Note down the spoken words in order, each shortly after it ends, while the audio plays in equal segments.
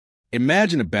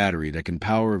Imagine a battery that can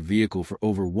power a vehicle for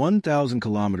over 1,000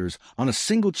 kilometers on a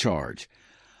single charge,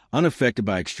 unaffected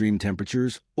by extreme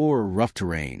temperatures or rough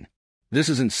terrain. This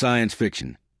isn't science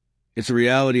fiction. It's the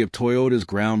reality of Toyota's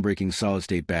groundbreaking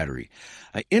solid-state battery,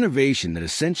 an innovation that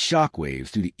has sent shockwaves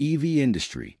through the EV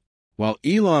industry. While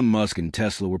Elon Musk and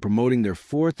Tesla were promoting their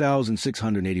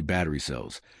 4,680 battery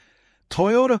cells,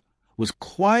 Toyota was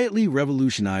quietly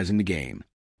revolutionizing the game.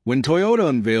 When Toyota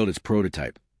unveiled its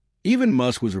prototype, even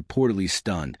Musk was reportedly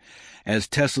stunned, as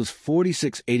Tesla's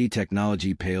 4680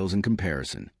 technology pales in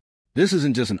comparison. This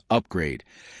isn't just an upgrade.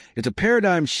 It's a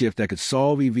paradigm shift that could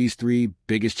solve EV's three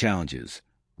biggest challenges: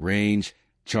 range,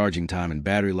 charging time, and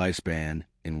battery lifespan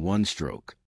in one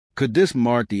stroke. Could this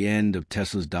mark the end of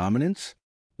Tesla's dominance?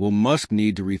 Will Musk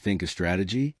need to rethink his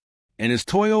strategy? And is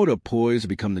Toyota poised to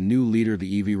become the new leader of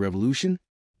the EV revolution?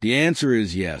 The answer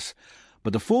is yes,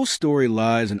 but the full story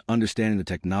lies in understanding the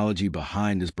technology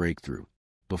behind this breakthrough.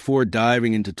 Before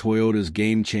diving into Toyota's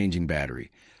game-changing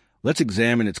battery, let's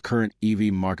examine its current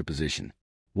EV market position.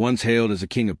 Once hailed as the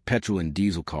king of petrol and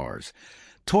diesel cars,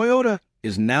 Toyota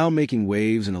is now making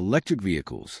waves in electric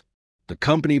vehicles. The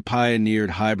company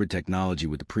pioneered hybrid technology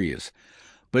with the Prius,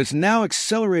 but it's now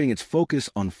accelerating its focus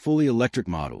on fully electric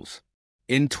models.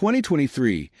 In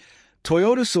 2023,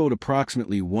 Toyota sold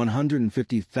approximately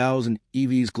 150,000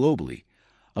 EVs globally,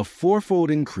 a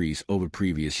fourfold increase over the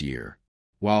previous year.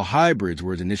 While hybrids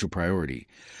were its initial priority,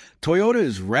 Toyota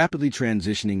is rapidly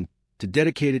transitioning to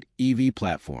dedicated EV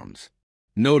platforms.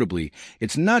 Notably,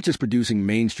 it's not just producing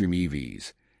mainstream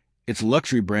EVs. Its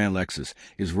luxury brand Lexus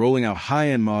is rolling out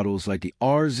high-end models like the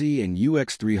RZ and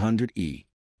UX300e.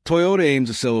 Toyota aims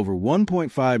to sell over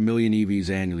 1.5 million EVs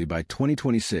annually by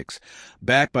 2026,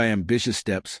 backed by ambitious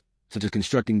steps such as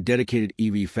constructing dedicated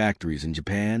EV factories in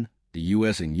Japan, the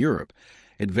US, and Europe,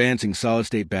 advancing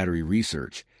solid-state battery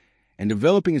research, and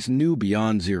developing its new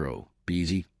Beyond Zero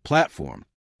 (BZ) platform.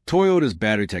 Toyota's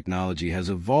battery technology has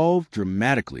evolved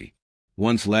dramatically.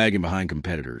 Once lagging behind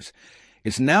competitors,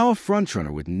 it's now a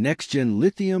frontrunner with next-gen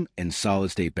lithium and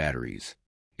solid-state batteries.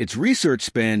 Its research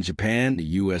spans Japan, the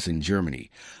US, and Germany,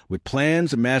 with plans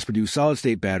to mass-produce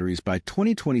solid-state batteries by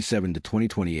 2027 to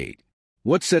 2028.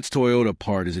 What sets Toyota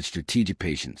apart is its strategic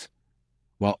patience.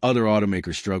 While other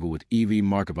automakers struggle with EV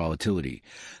market volatility,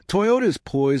 Toyota is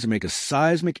poised to make a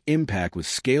seismic impact with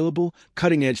scalable,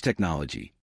 cutting-edge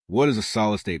technology. What is a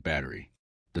solid-state battery?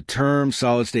 The term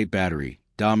solid-state battery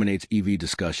dominates EV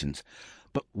discussions,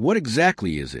 but what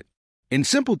exactly is it? In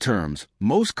simple terms,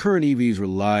 most current EVs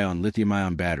rely on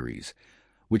lithium-ion batteries,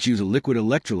 which use a liquid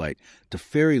electrolyte to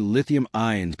ferry lithium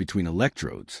ions between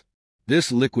electrodes.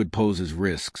 This liquid poses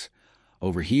risks.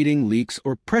 Overheating, leaks,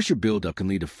 or pressure buildup can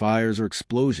lead to fires or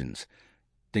explosions.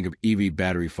 Think of EV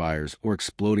battery fires or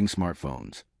exploding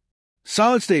smartphones.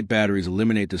 Solid-state batteries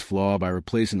eliminate this flaw by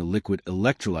replacing the liquid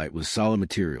electrolyte with solid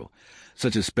material,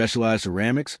 such as specialized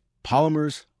ceramics,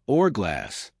 polymers, or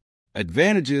glass.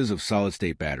 Advantages of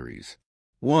solid-state batteries.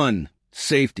 1.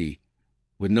 Safety.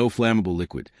 With no flammable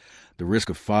liquid, the risk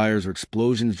of fires or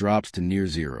explosions drops to near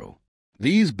zero.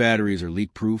 These batteries are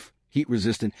leak-proof,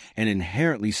 heat-resistant, and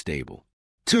inherently stable.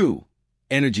 2.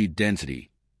 Energy density.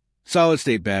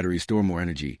 Solid-state batteries store more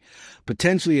energy,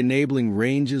 potentially enabling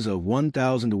ranges of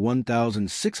 1,000 to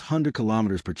 1,600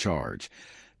 kilometers per charge,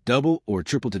 double or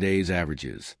triple today's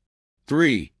averages.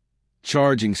 3.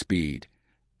 Charging speed.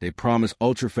 They promise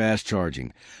ultra-fast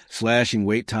charging, slashing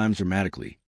wait times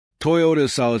dramatically.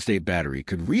 Toyota's solid-state battery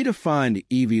could redefine the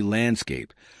EV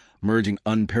landscape, merging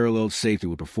unparalleled safety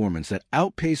with performance that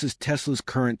outpaces Tesla's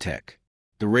current tech.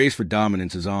 The race for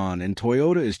dominance is on, and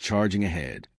Toyota is charging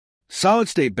ahead.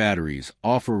 Solid-state batteries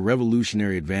offer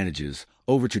revolutionary advantages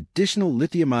over traditional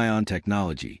lithium-ion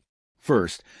technology.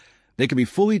 First, they can be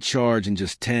fully charged in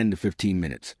just 10 to 15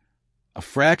 minutes, a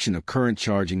fraction of current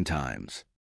charging times.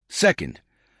 Second,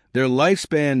 their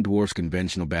lifespan dwarfs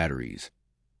conventional batteries.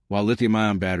 While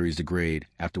lithium-ion batteries degrade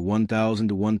after 1,000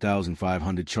 to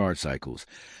 1,500 charge cycles,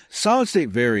 solid-state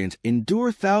variants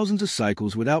endure thousands of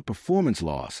cycles without performance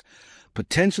loss,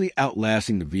 potentially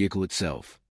outlasting the vehicle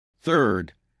itself.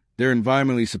 Third, they're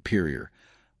environmentally superior,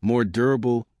 more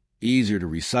durable, easier to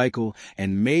recycle,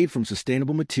 and made from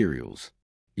sustainable materials.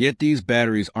 Yet these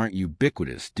batteries aren't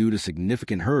ubiquitous due to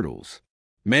significant hurdles.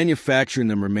 Manufacturing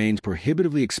them remains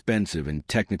prohibitively expensive and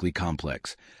technically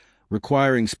complex,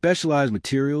 requiring specialized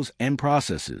materials and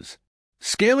processes.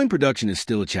 Scaling production is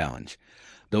still a challenge,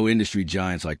 though industry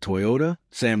giants like Toyota,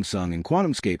 Samsung, and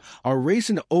QuantumScape are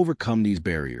racing to overcome these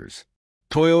barriers.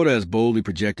 Toyota has boldly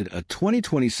projected a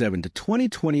 2027 to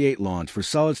 2028 launch for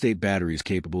solid-state batteries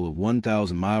capable of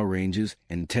 1,000-mile ranges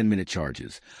and 10-minute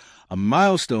charges, a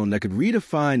milestone that could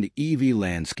redefine the EV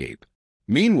landscape.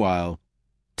 Meanwhile,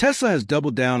 Tesla has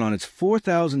doubled down on its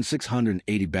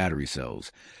 4,680 battery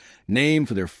cells, named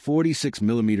for their 46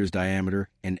 millimeters diameter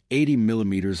and 80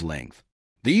 millimeters length.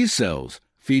 These cells,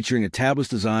 featuring a tabless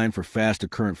design for faster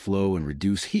current flow and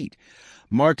reduced heat,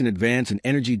 marked an advance in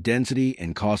energy density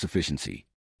and cost efficiency.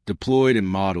 Deployed in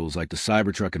models like the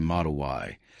Cybertruck and Model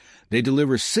Y, they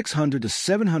deliver 600 to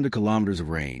 700 kilometers of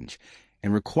range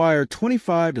and require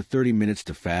 25 to 30 minutes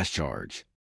to fast charge.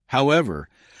 However,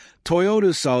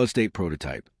 Toyota's solid-state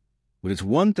prototype, with its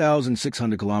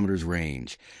 1,600 kilometers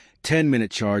range,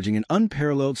 10-minute charging, and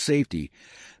unparalleled safety,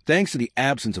 thanks to the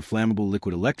absence of flammable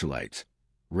liquid electrolytes,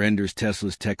 renders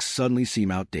Tesla's tech suddenly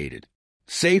seem outdated.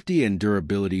 Safety and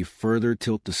durability further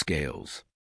tilt the scales.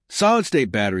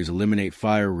 Solid-state batteries eliminate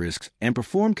fire risks and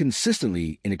perform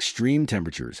consistently in extreme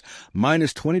temperatures,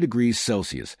 minus 20 degrees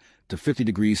Celsius to 50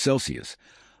 degrees Celsius,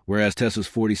 whereas Tesla's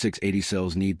 4680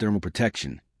 cells need thermal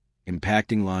protection,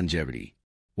 impacting longevity.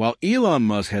 While Elon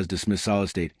Musk has dismissed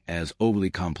solid-state as overly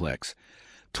complex,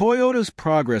 Toyota's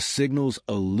progress signals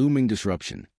a looming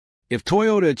disruption. If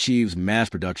Toyota achieves mass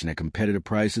production at competitive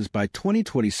prices by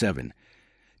 2027,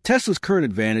 Tesla's current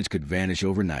advantage could vanish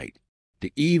overnight.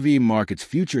 The EV market's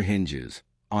future hinges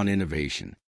on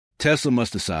innovation. Tesla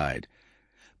must decide,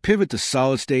 pivot to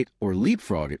solid-state or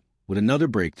leapfrog it with another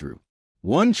breakthrough.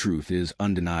 One truth is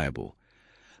undeniable.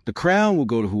 The crown will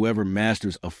go to whoever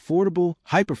masters affordable,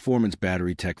 high-performance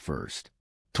battery tech first.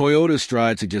 Toyota's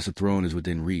stride suggests a throne is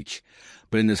within reach,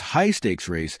 but in this high-stakes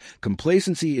race,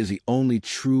 complacency is the only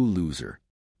true loser.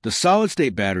 The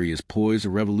solid-state battery is poised to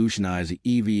revolutionize the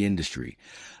EV industry,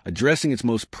 addressing its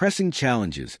most pressing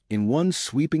challenges in one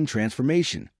sweeping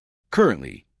transformation.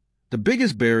 Currently, the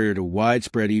biggest barrier to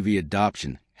widespread EV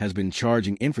adoption has been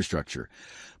charging infrastructure.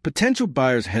 Potential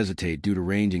buyers hesitate due to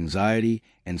range anxiety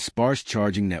and sparse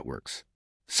charging networks.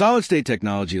 Solid-state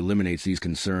technology eliminates these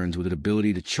concerns with an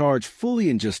ability to charge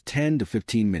fully in just 10 to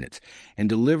 15 minutes and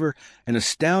deliver an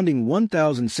astounding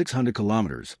 1,600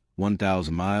 kilometers,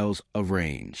 1,000 miles of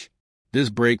range. This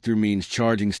breakthrough means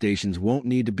charging stations won't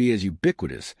need to be as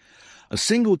ubiquitous. A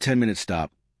single 10-minute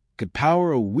stop could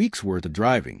power a week's worth of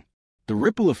driving. The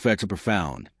ripple effects are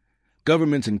profound.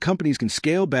 Governments and companies can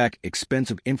scale back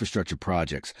expensive infrastructure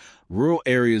projects, rural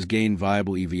areas gain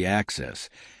viable EV access,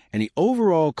 and the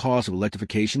overall cost of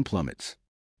electrification plummets.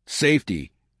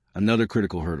 Safety, another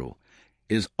critical hurdle,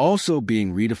 is also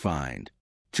being redefined.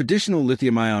 Traditional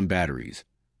lithium-ion batteries,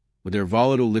 with their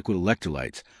volatile liquid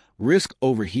electrolytes, risk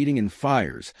overheating and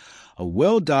fires, a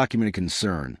well-documented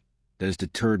concern that has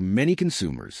deterred many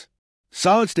consumers.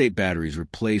 Solid-state batteries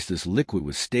replace this liquid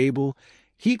with stable,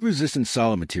 heat-resistant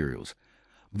solid materials,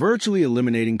 virtually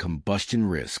eliminating combustion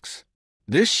risks.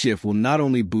 This shift will not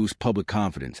only boost public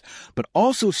confidence, but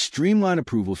also streamline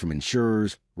approvals from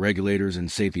insurers, regulators,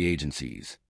 and safety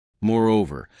agencies.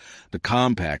 Moreover, the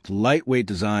compact, lightweight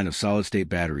design of solid-state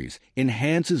batteries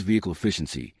enhances vehicle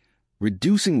efficiency,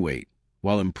 reducing weight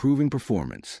while improving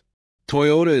performance.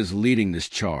 Toyota is leading this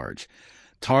charge,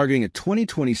 targeting a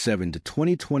 2027 to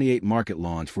 2028 market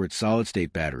launch for its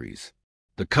solid-state batteries.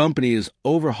 The company is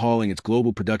overhauling its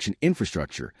global production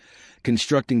infrastructure,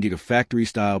 constructing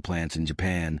gigafactory-style plants in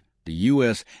Japan, the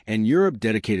U.S., and Europe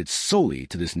dedicated solely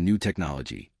to this new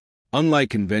technology. Unlike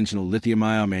conventional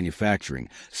lithium-ion manufacturing,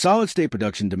 solid-state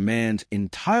production demands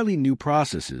entirely new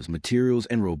processes, materials,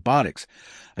 and robotics,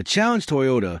 a challenge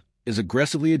Toyota is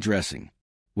aggressively addressing.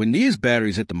 When these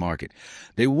batteries hit the market,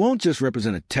 they won't just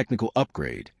represent a technical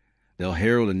upgrade. They'll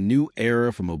herald a new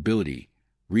era for mobility,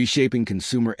 reshaping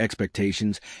consumer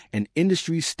expectations and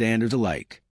industry standards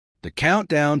alike. The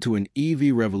countdown to an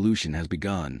EV revolution has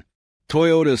begun.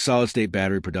 Toyota's solid-state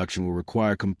battery production will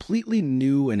require completely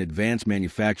new and advanced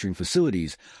manufacturing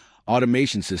facilities,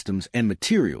 automation systems, and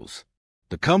materials.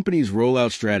 The company's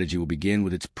rollout strategy will begin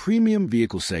with its premium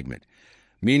vehicle segment,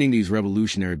 meaning these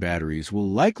revolutionary batteries will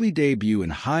likely debut in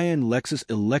high-end Lexus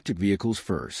electric vehicles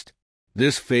first.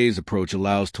 This phased approach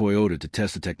allows Toyota to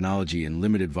test the technology in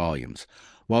limited volumes,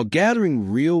 while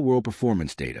gathering real-world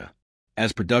performance data.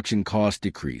 As production costs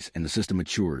decrease and the system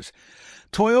matures,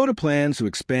 Toyota plans to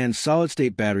expand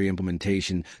solid-state battery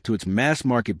implementation to its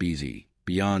mass-market BZ,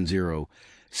 Beyond Zero,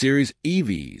 series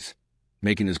EVs,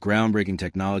 making this groundbreaking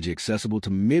technology accessible to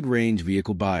mid-range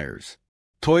vehicle buyers.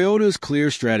 Toyota's clear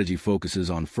strategy focuses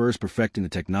on first perfecting the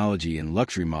technology in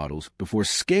luxury models before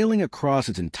scaling across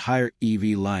its entire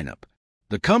EV lineup.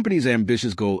 The company's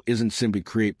ambitious goal isn't simply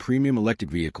create premium electric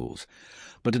vehicles,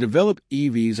 but to develop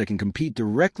EVs that can compete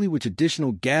directly with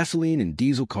traditional gasoline and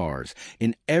diesel cars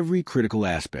in every critical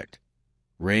aspect: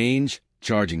 range,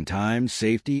 charging time,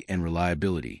 safety, and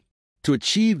reliability. To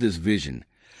achieve this vision,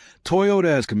 Toyota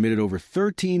has committed over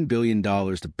 $13 billion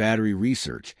to battery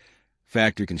research,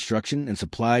 factory construction, and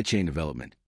supply chain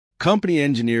development. Company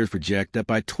engineers project that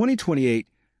by 2028,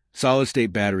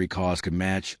 solid-state battery costs could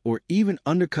match or even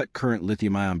undercut current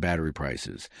lithium-ion battery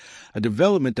prices, a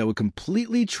development that would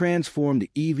completely transform the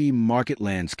EV market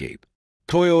landscape.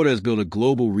 Toyota has built a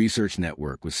global research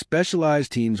network with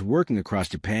specialized teams working across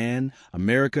Japan,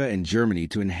 America, and Germany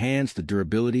to enhance the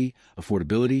durability,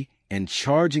 affordability, and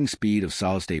charging speed of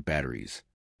solid-state batteries.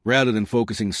 Rather than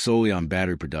focusing solely on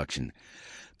battery production,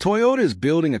 Toyota is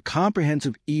building a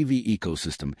comprehensive EV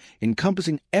ecosystem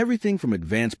encompassing everything from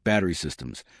advanced battery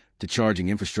systems to charging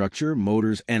infrastructure,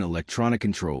 motors, and electronic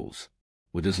controls.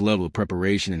 With this level of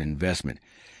preparation and investment,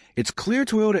 it's clear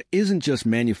Toyota isn't just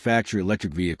manufacturing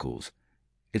electric vehicles.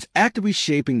 It's actively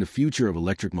shaping the future of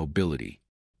electric mobility.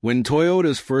 When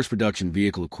Toyota's first production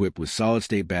vehicle equipped with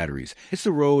solid-state batteries hits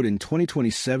the road in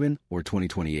 2027 or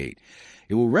 2028,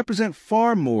 it will represent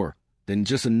far more than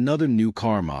just another new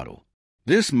car model.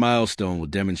 This milestone will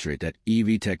demonstrate that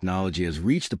EV technology has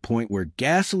reached a point where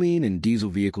gasoline and diesel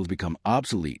vehicles become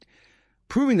obsolete,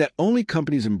 proving that only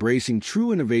companies embracing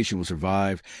true innovation will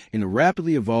survive in the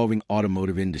rapidly evolving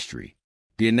automotive industry.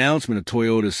 The announcement of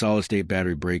Toyota's solid-state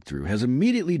battery breakthrough has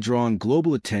immediately drawn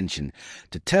global attention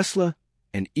to Tesla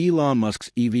and Elon Musk's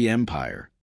EV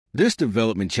empire. This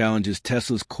development challenges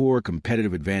Tesla's core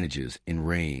competitive advantages in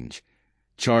range,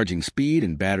 charging speed,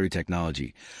 and battery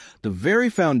technology, the very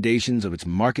foundations of its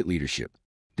market leadership.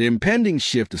 The impending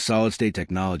shift to solid-state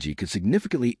technology could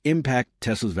significantly impact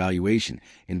Tesla's valuation,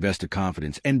 investor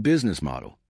confidence, and business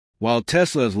model. While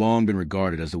Tesla has long been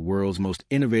regarded as the world's most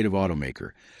innovative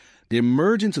automaker, the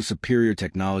emergence of superior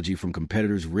technology from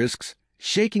competitors risks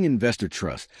shaking investor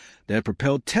trust that have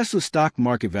propelled Tesla's stock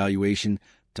market valuation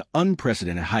to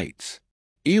unprecedented heights.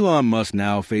 Elon Musk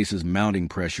now faces mounting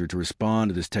pressure to respond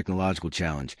to this technological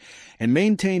challenge and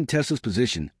maintain Tesla's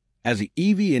position as the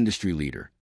EV industry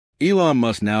leader. Elon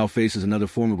Musk now faces another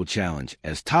formidable challenge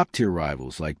as top-tier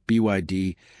rivals like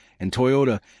BYD and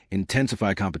Toyota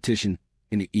intensify competition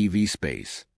in the EV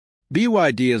space.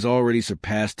 BYD has already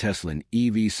surpassed Tesla in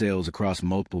EV sales across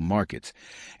multiple markets,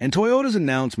 and Toyota's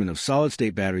announcement of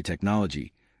solid-state battery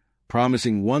technology,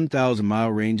 promising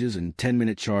 1,000-mile ranges and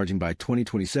 10-minute charging by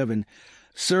 2027,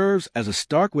 serves as a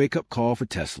stark wake-up call for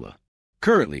Tesla.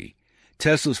 Currently,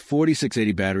 Tesla's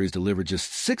 4680 batteries deliver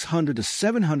just 600 to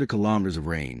 700 kilometers of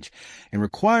range and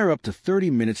require up to 30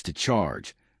 minutes to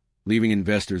charge, leaving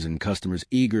investors and customers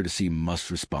eager to see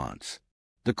Musk's response.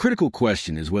 The critical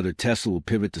question is whether Tesla will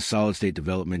pivot to solid-state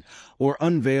development or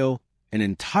unveil an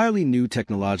entirely new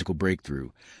technological breakthrough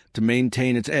to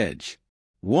maintain its edge.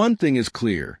 One thing is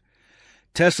clear: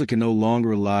 Tesla can no longer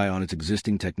rely on its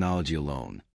existing technology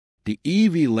alone. The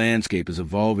EV landscape is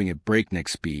evolving at breakneck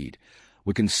speed,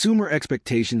 with consumer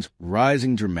expectations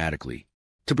rising dramatically.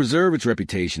 To preserve its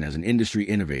reputation as an industry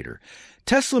innovator,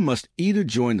 Tesla must either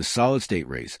join the solid-state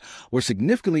race or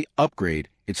significantly upgrade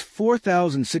its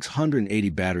 4,680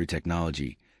 battery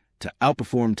technology to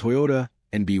outperform Toyota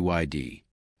and BYD.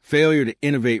 Failure to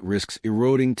innovate risks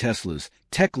eroding Tesla's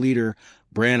tech leader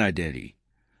brand identity,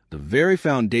 the very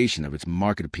foundation of its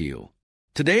market appeal.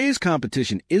 Today's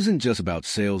competition isn't just about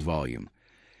sales volume.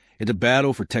 It's a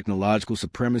battle for technological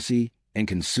supremacy and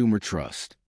consumer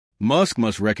trust. Musk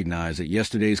must recognize that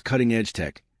yesterday's cutting-edge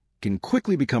tech can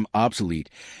quickly become obsolete,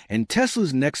 and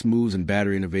Tesla's next moves in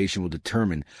battery innovation will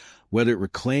determine whether it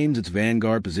reclaims its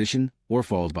vanguard position or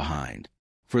falls behind.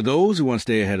 For those who want to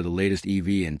stay ahead of the latest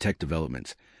EV and tech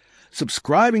developments,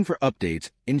 subscribing for updates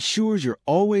ensures you're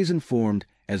always informed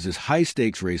as this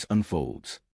high-stakes race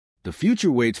unfolds. The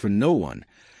future waits for no one.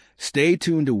 Stay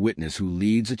tuned to witness who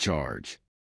leads the charge.